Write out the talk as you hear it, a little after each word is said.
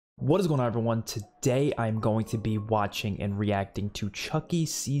What is going on, everyone? Today I'm going to be watching and reacting to Chucky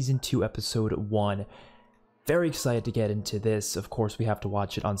Season 2 Episode 1. Very excited to get into this. Of course, we have to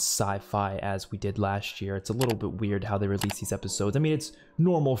watch it on Sci-Fi as we did last year. It's a little bit weird how they release these episodes. I mean, it's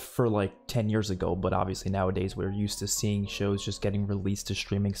normal for like 10 years ago, but obviously nowadays we're used to seeing shows just getting released to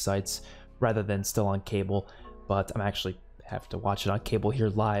streaming sites rather than still on cable. But I'm actually have to watch it on cable here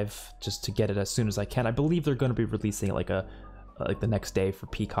live just to get it as soon as I can. I believe they're going to be releasing it like the next day for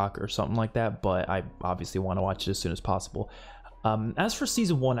Peacock or something like that, but I obviously want to watch it as soon as possible. As for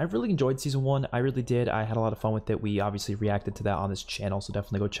season 1, I really enjoyed season 1. I really did. I had a lot of fun with it. We obviously reacted to that on this channel, so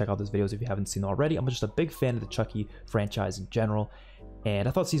definitely go check out those videos if you haven't seen them already. I'm just a big fan of the Chucky franchise in general, and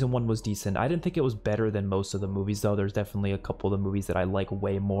I thought season 1 was decent. I didn't think it was better than most of the movies, though. There's definitely a couple of the movies that I like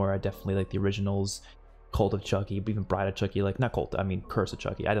way more. I definitely like the originals, Cult of Chucky, even Bride of Chucky, like not Cult, I mean Curse of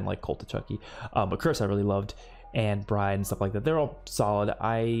Chucky. I didn't like Cult of Chucky, but Curse I really loved, and Bride and stuff like that. They're all solid.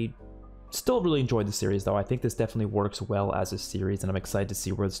 I still really enjoyed the series, though. I think this definitely works well as a series, and I'm excited to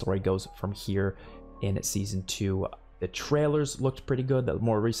see where the story goes from here in season 2. The trailers looked pretty good. The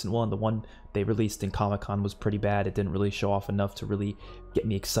more recent one, the one they released in Comic-Con, was pretty bad. It didn't really show off enough to really get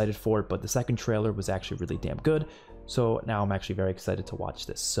me excited for it, but the second trailer was actually really damn good. So now I'm actually very excited to watch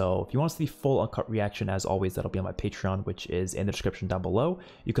this. So if you want to see the full uncut reaction, as always, that'll be on my Patreon, which is in the description down below.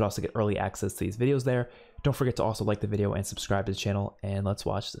 You could also get early access to these videos there. Don't forget to also like the video and subscribe to the channel, and let's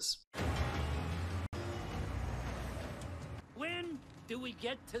watch this. When do we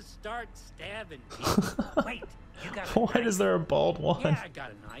get to start stabbing people? Wait, you got a Why knife? Is there a bald one? Yeah, I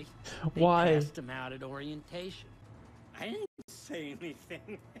got a knife. They Why? passed them out at orientation. I didn't say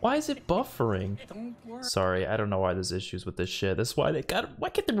anything. Why is it buffering? Don't worry. Sorry, I don't know why there's issues with this shit. That's why they got. Why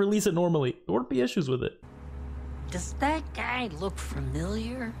can't they release it normally? There wouldn't be issues with it. Does that guy look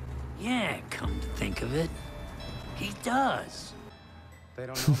familiar? Yeah, come to think of it, he does. They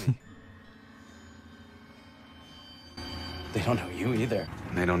don't know me. They don't know you either.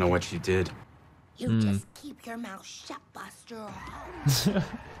 And they don't know what you did. You just keep your mouth shut, Buster.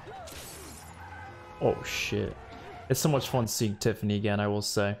 Oh shit. It's so much fun seeing Tiffany again, I will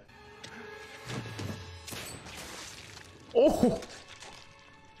say. Oh!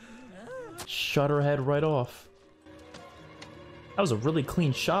 Shut her head right off. That was a really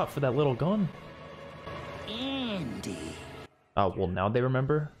clean shot for that little gun. Andy. Oh, well, now they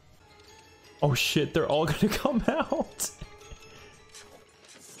remember? Oh shit, they're all gonna come out!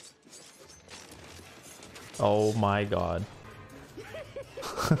 Oh my god.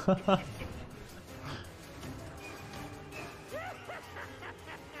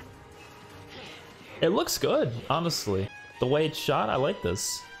 It looks good, honestly. The way it's shot, I like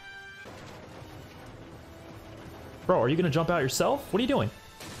this. Bro, are you gonna jump out yourself? What are you doing?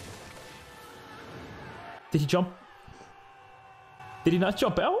 Did he jump? Did he not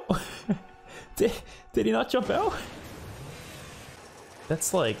jump out? did he not jump out?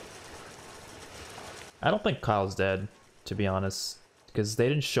 That's like... I don't think Kyle's dead, to be honest. Because they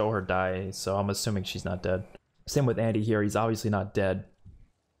didn't show her die, so I'm assuming she's not dead. Same with Andy here, he's obviously not dead.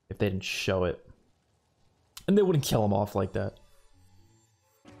 If they didn't show it. And they wouldn't kill him off like that.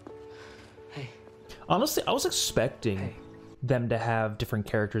 Hey. Honestly, I was expecting them to have different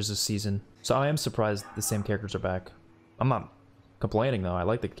characters this season. So I am surprised the same characters are back. I'm not complaining though. I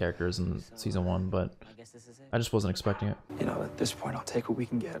like the characters in season 1, but I just wasn't expecting it. You know, at this point, I'll take what we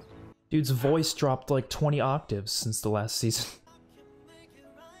can get. Dude's voice dropped like 20 octaves since the last season.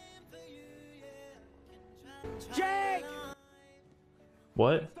 Jake!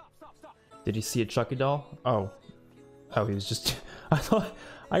 What? Did he see a Chucky doll? Oh. Oh, he was just... I thought...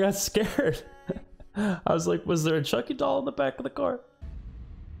 I got scared. I was like, was there a Chucky doll in the back of the car?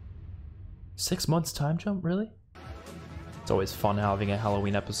 6 months time jump? Really? It's always fun having a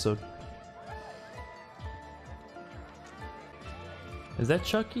Halloween episode. Is that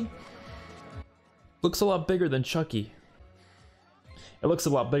Chucky? Looks a lot bigger than Chucky. It looks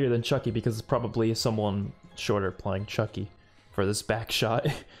a lot bigger than Chucky because it's probably someone shorter playing Chucky for this back shot.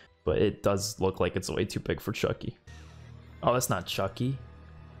 But it does look like it's way too big for Chucky. Oh, that's not Chucky.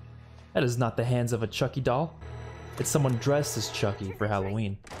 That is not the hands of a Chucky doll. It's someone dressed as Chucky for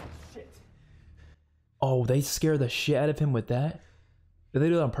Halloween. Oh, they scare the shit out of him with that? Did they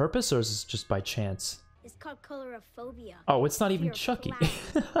do that on purpose, or is this just by chance? It's called colorophobia. Oh, it's not even Chucky.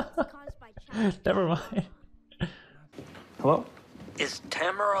 Never mind. Hello? Is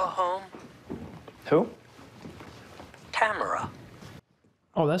Tamara home? Who? Tamara.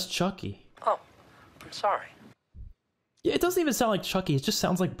 Oh, that's Chucky. Oh, I'm sorry. Yeah, it doesn't even sound like Chucky. It just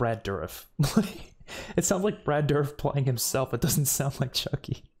sounds like Brad Dourif. It sounds like Brad Dourif playing himself. It doesn't sound like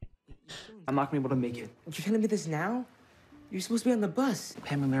Chucky. I'm not gonna be able to make it. You're telling me this now? You're supposed to be on the bus.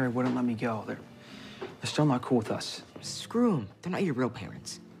 Pam and Mary wouldn't let me go. They're still not cool with us. Screw them. They're not your real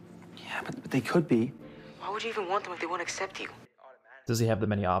parents. Yeah, but they could be. Why would you even want them if they won't accept you? Does he have that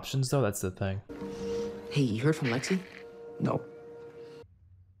many options though? That's the thing. Hey, you heard from Lexi? No.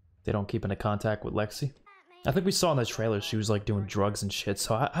 They don't keep into contact with Lexi. I think we saw in the trailer she was like doing drugs and shit,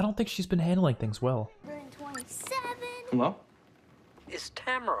 so I don't think she's been handling things well. Hello? Is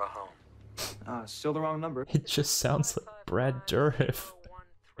Tamara home? Still the wrong number. It just sounds like Brad Dourif.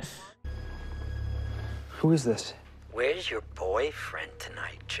 Who is this? Where's your boyfriend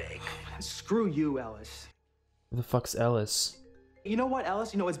tonight, Jake? Screw you, Ellis. Who the fuck's Ellis? You know what,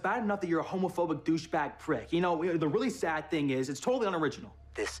 Ellis? You know, it's bad enough that you're a homophobic douchebag prick. You know, the really sad thing is, it's totally unoriginal.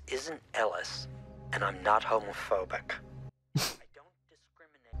 This isn't Ellis, and I'm not homophobic. I don't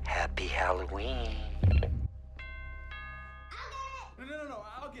discriminate. Happy Halloween. No,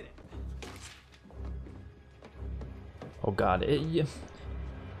 I'll get it. Oh god, at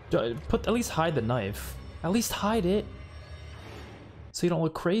least hide the knife. At least hide it. So you don't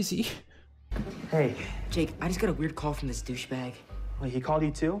look crazy. Hey. Jake, I just got a weird call from this douchebag. Wait, he called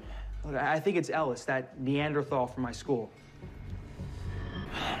you too? Look, I think it's Ellis, that Neanderthal from my school.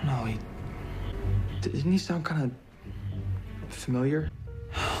 No, didn't he sound kind of familiar?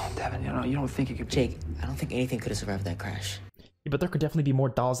 Devin, you don't think it could be... Jake, I don't think anything could have survived that crash. Yeah, but there could definitely be more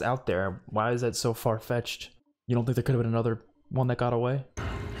dolls out there. Why is that so far-fetched? You don't think there could have been another one that got away?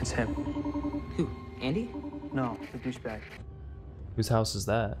 It's him. Who? Andy? No, the douchebag. Whose house is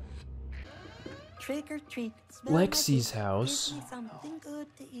that? Trick or treat. Lexi's house.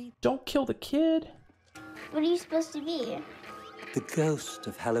 Don't kill the kid. What are you supposed to be? The ghost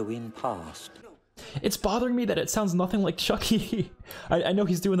of Halloween past. It's bothering me that it sounds nothing like Chucky. I know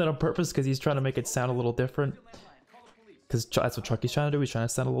he's doing that on purpose because he's trying to make it sound a little different. Because that's what Chucky's trying to do. He's trying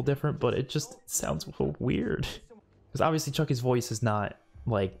to sound a little different, but it just sounds so weird. Because obviously Chucky's voice is not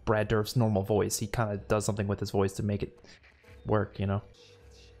like Brad Dourif's normal voice. He kind of does something with his voice to make it work, you know?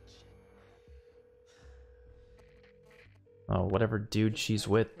 Oh, whatever dude she's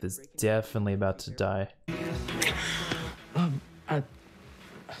with is definitely about to die.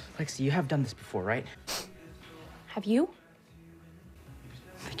 Lexi, you have done this before, right? Have you?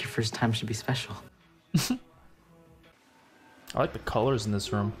 I think your first time should be special. I like the colors in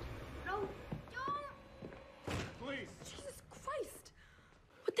this room. No, don't! Please. Jesus Christ!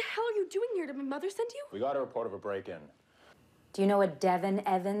 What the hell are you doing here? Did my mother send you? We got a report of a break-in. Do you know a Devin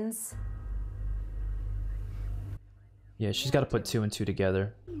Evans? Yeah, she's got to put 2 and 2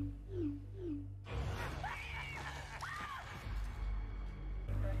 together.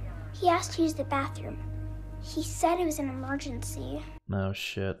 He asked to use the bathroom. He said it was an emergency. No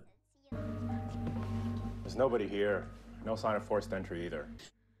shit. There's nobody here. No sign of forced entry either.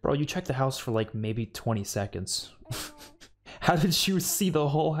 Bro, you checked the house for like maybe 20 seconds. How did you see the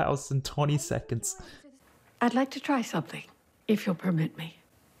whole house in 20 seconds? I'd like to try something, if you'll permit me.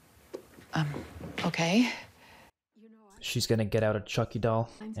 Okay. She's gonna get out a Chucky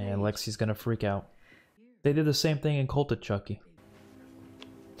doll, and Lexi's gonna freak out. They did the same thing in Cult of Chucky.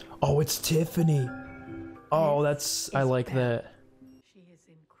 Oh, it's Tiffany! Oh, I like that.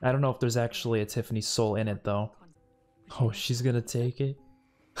 I don't know if there's actually a Tiffany soul in it, though. Oh, she's gonna take it?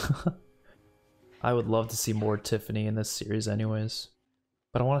 I would love to see more Tiffany in this series anyways.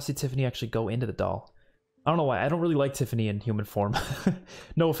 But I want to see Tiffany actually go into the doll. I don't know why. I don't really like Tiffany in human form.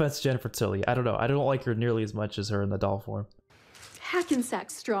 No offense to Jennifer Tilly. I don't know. I don't like her nearly as much as her in the doll form. Hackensack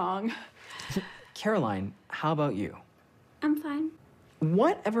strong. Caroline, how about you? I'm fine.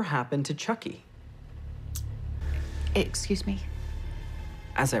 Whatever happened to Chucky? Excuse me?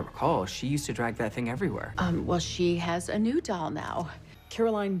 As I recall, she used to drag that thing everywhere. Well, she has a new doll now.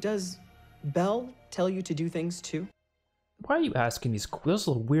 Caroline, does Belle tell you to do things too? Why are you asking these? Those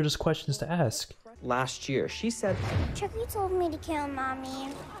are the weirdest questions to ask. Last year, she said... Chucky told me to kill Mommy.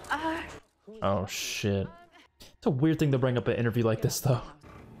 Oh shit. It's a weird thing to bring up an interview like this though.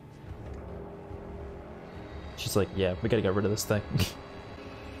 She's like, yeah, we gotta get rid of this thing.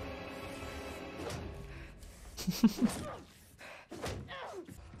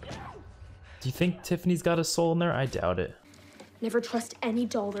 Do you think Tiffany's got a soul in there? I doubt it. Never trust any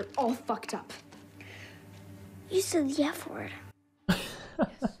doll, they're all fucked up. You said the F word.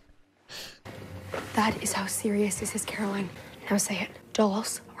 That is how serious this is, Caroline. Now say it.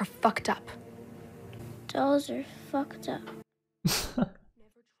 Dolls are fucked up. Dolls are fucked up.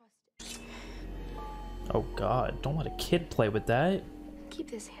 Oh god, don't let a kid play with that.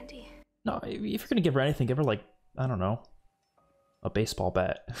 Keep this handy. No, if you're gonna give her anything, give her like, I don't know, a baseball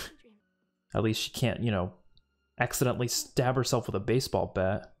bat. At least she can't, you know, accidentally stab herself with a baseball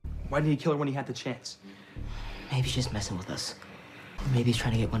bat. Why didn't he kill her when he had the chance? Maybe he's just messing with us. Maybe he's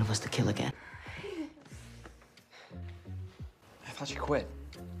trying to get one of us to kill again. I thought you quit.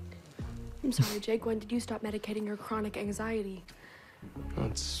 I'm sorry, Jake. When did you stop medicating your chronic anxiety? Well,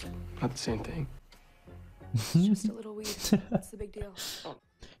 it's not the same thing. It's just a little weed. What's the big deal?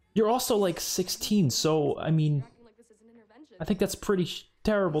 You're also like 16, so I mean, I think that's pretty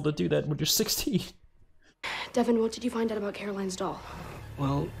terrible to do that when you're 16. Devin, what did you find out about Caroline's doll?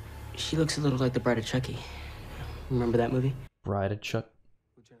 Well, she looks a little like the Bride of Chucky. Remember that movie? Bride of Chuck.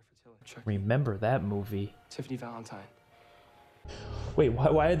 Remember that movie? Tiffany Valentine. Wait,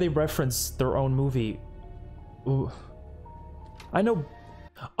 why did they reference their own movie? Ooh. I know.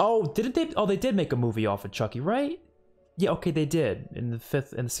 Oh, didn't they? Oh, they did make a movie off of Chucky, right? Yeah, okay, they did. In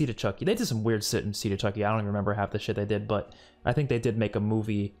the Seed of Chucky. They did some weird shit in Seed of Chucky. I don't even remember half the shit they did, but I think they did make a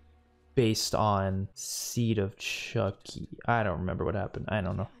movie based on Seed of Chucky. I don't remember what happened. I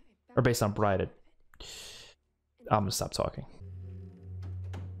don't know. Or based on Bride. I'm gonna stop talking.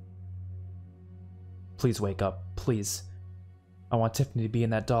 Please wake up. Please. I want Tiffany to be in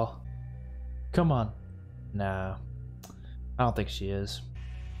that doll. Come on. Nah. I don't think she is.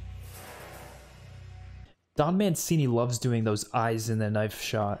 Don Mancini loves doing those eyes in the knife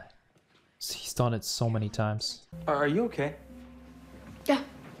shot. He's done it so many times. Are you okay? Yeah,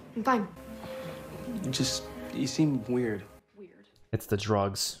 I'm fine. You seem weird. Weird. It's the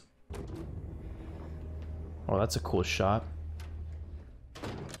drugs. Oh, that's a cool shot.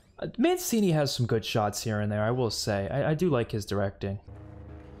 Mancini has some good shots here and there, I will say. I do like his directing.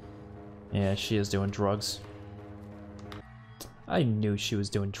 Yeah, she is doing drugs. I knew she was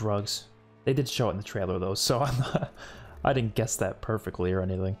doing drugs. They did show it in the trailer though, so I didn't guess that perfectly or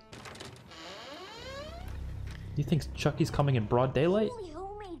anything. You think Chucky's coming in broad daylight? Holy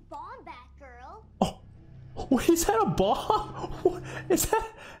homemade bomb back, girl. Oh, wait, is that a bomb? What? Is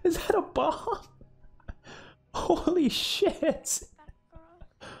that a bomb? Holy shit!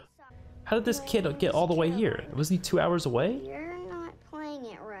 How did this kid get all the way here? Wasn't he 2 hours away? You're not playing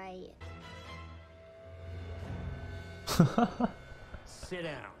it right. Sit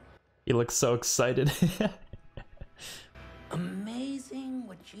down. He looks so excited. Amazing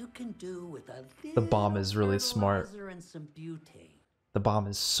what you can do with a The bomb is really smart. fertilizer and some butane. The bomb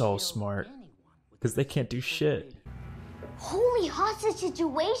is so smart. Because they can't do shit. Holy hostage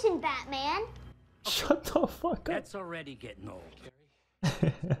situation, Batman. Shut the fuck up. That's already getting old.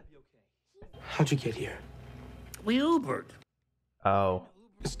 How'd you get here? We Ubered. Oh.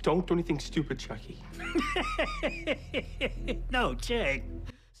 Just don't do anything stupid, Chucky. No, Jake.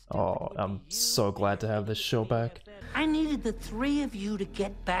 Oh, I'm so glad to have this show back. I needed the three of you to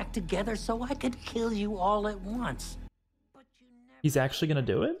get back together so I could kill you all at once. He's actually gonna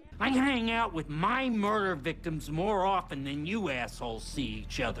do it? I hang out with my murder victims more often than you assholes see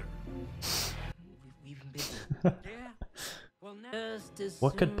each other.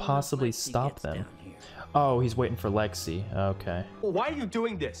 What could possibly stop them? Oh, he's waiting for Lexi. Okay. Why are you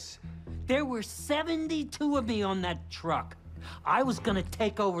doing this? There were 72 of me on that truck. I was gonna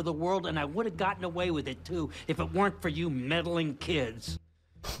take over the world, and I would have gotten away with it too if it weren't for you meddling kids.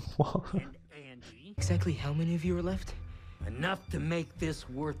 And Andy, Exactly how many of you are left? enough to make this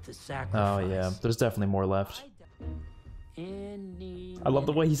worth the Oh sacrifice. yeah, there's definitely more left. Andy, I love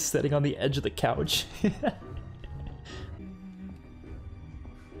the way he's sitting on the edge of the couch.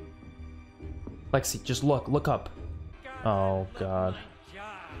 Lexi, just look up. Oh god.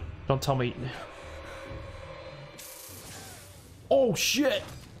 Don't tell me. Oh shit!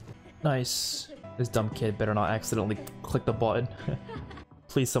 Nice. This dumb kid better not accidentally click the button.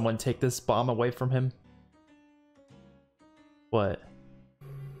 Please someone take this bomb away from him. What?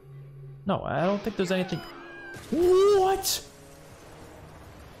 No, I don't think there's anything. What?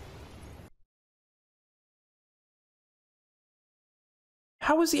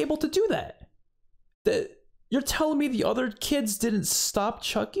 How was he able to do that? You're telling me the other kids didn't stop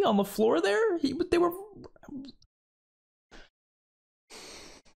Chucky on the floor there? They were...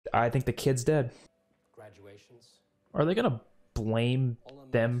 I think the kid's dead. Are they gonna blame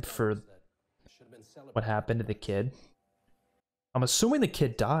them for what happened to the kid? I'm assuming the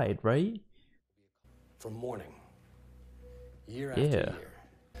kid died, right? From mourning. Year after Yeah. year.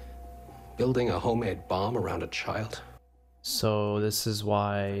 Building a homemade bomb around a child. So this is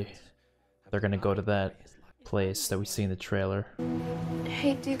why they're gonna go to that place that we see in the trailer.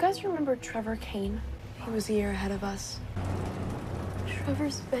 Hey, do you guys remember Trevor Kane? He was a year ahead of us.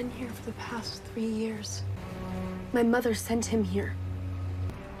 Trevor's been here for the past 3 years. My mother sent him here.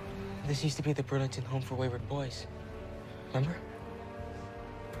 This used to be the Burlington Home for Wayward Boys. Remember?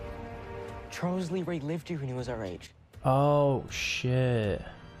 Charles Lee Ray lived here when he was our age. Oh shit.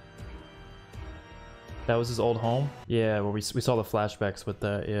 That was his old home? Yeah, where we saw the flashbacks with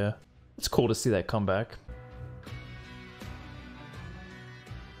that, yeah. It's cool to see that comeback.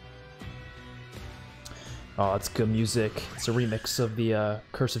 Oh, it's good music. It's a remix of the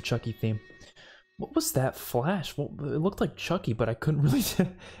Curse of Chucky theme. What was that flash? Well, it looked like Chucky, but I couldn't really...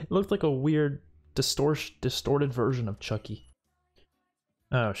 It looked like a weird distorted version of Chucky.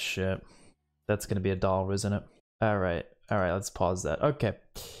 Oh, shit. That's gonna be a doll, isn't it? Alright, let's pause that. Okay.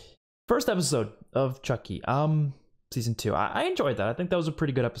 First episode of Chucky, season 2. I enjoyed that. I think that was a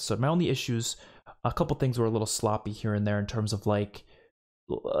pretty good episode. My only issues, a couple things were a little sloppy here and there in terms of like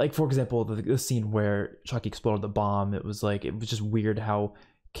for example, the scene where Chucky exploded the bomb. It was just weird how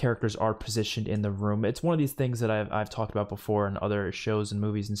characters are positioned in the room. It's one of these things that I've talked about before in other shows and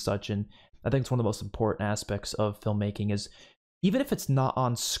movies and such, and I think it's one of the most important aspects of filmmaking is even if it's not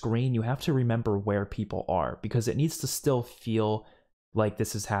on screen, you have to remember where people are, because it needs to still feel like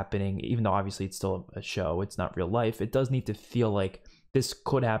this is happening, even though obviously it's still a show, it's not real life. It does need to feel like this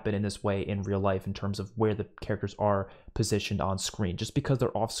could happen in this way in real life in terms of where the characters are positioned on screen. Just because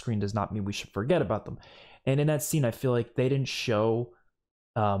they're off screen does not mean we should forget about them. And in that scene, I feel like they didn't show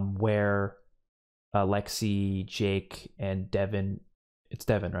where Lexi, Jake, and Devin, it's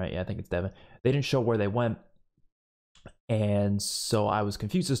Devin, right? Yeah, I think it's Devin. They didn't show where they went. And so I was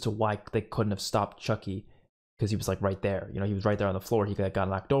confused as to why they couldn't have stopped Chucky, because he was like right there. You know, he was right there on the floor. He got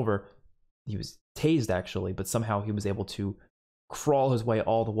knocked over. He was tased actually, but somehow he was able to crawl his way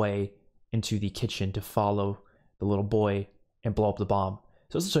all the way into the kitchen to follow the little boy and blow up the bomb.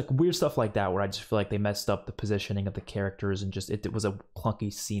 So it's just like weird stuff like that where I just feel like they messed up the positioning of the characters and just it was a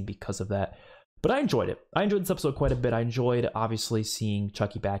clunky scene because of that. But I enjoyed it. I enjoyed this episode quite a bit. I enjoyed obviously seeing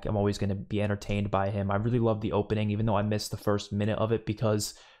Chucky back. I'm always going to be entertained by him. I really loved the opening, even though I missed the first minute of it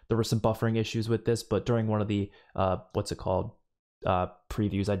because there were some buffering issues with this. But during one of the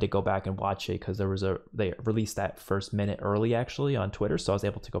previews, I did go back and watch it because they released that first minute early actually on Twitter, so I was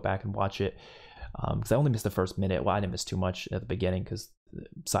able to go back and watch it because I only missed the first minute. Well, I didn't miss too much at the beginning because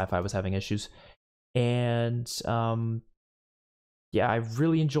Sci-Fi was having issues. And yeah, I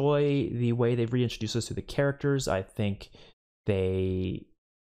really enjoy the way they reintroduced us to the characters. I think they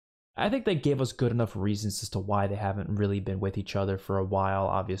gave us good enough reasons as to why they haven't really been with each other for a while.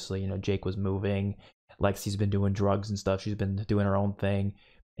 Obviously, you know, Jake was moving, Lexi's been doing drugs and stuff, she's been doing her own thing,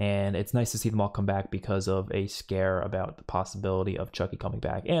 and it's nice to see them all come back because of a scare about the possibility of Chucky coming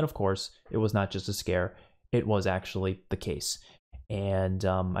back. And of course, it was not just a scare, it was actually the case. And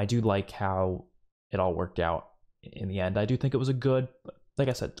I do like how it all worked out in the end. I do think it was a good, like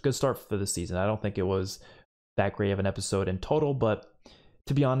I said, good start for the season. I don't think it was that great of an episode in total, but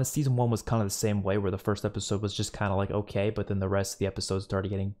to be honest, season 1 was kind of the same way, where the first episode was just kind of like okay, but then the rest of the episodes started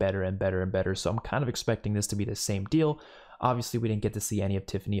getting better and better and better. So I'm kind of expecting this to be the same deal. Obviously, we didn't get to see any of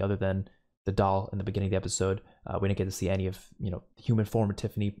Tiffany other than the doll in the beginning of the episode. We didn't get to see any of, you know, human form of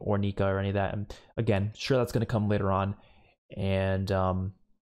Tiffany or Nika or any of that. And again, sure, that's going to come later on. And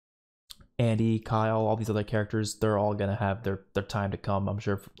Andy, Kyle, all these other characters, they're all going to have their time to come, I'm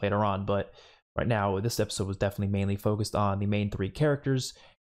sure, later on. But right now, this episode was definitely mainly focused on the main 3 characters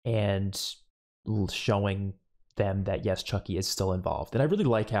and showing them that, yes, Chucky is still involved. And I really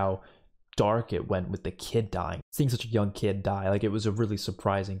like how dark it went with the kid dying. Seeing such a young kid die, like, it was a really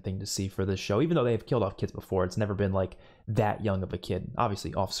surprising thing to see for this show. Even though they've killed off kids before, it's never been, like, that young of a kid.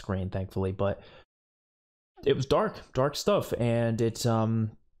 Obviously, off screen, thankfully, but it was dark stuff. And it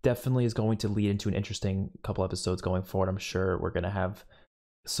definitely is going to lead into an interesting couple episodes going forward. I'm sure we're going to have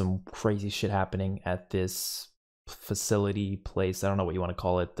some crazy shit happening at this facility place. I don't know what you want to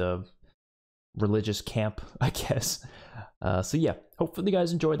call it, the religious camp, I guess. So yeah, hopefully you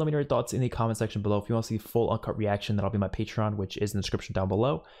guys enjoyed. Let me know your thoughts in the comment section below. If you want to see the full uncut reaction, that'll be my Patreon, which is in the description down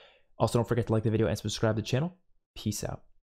below. Also, don't forget to like the video and subscribe to the channel. Peace out.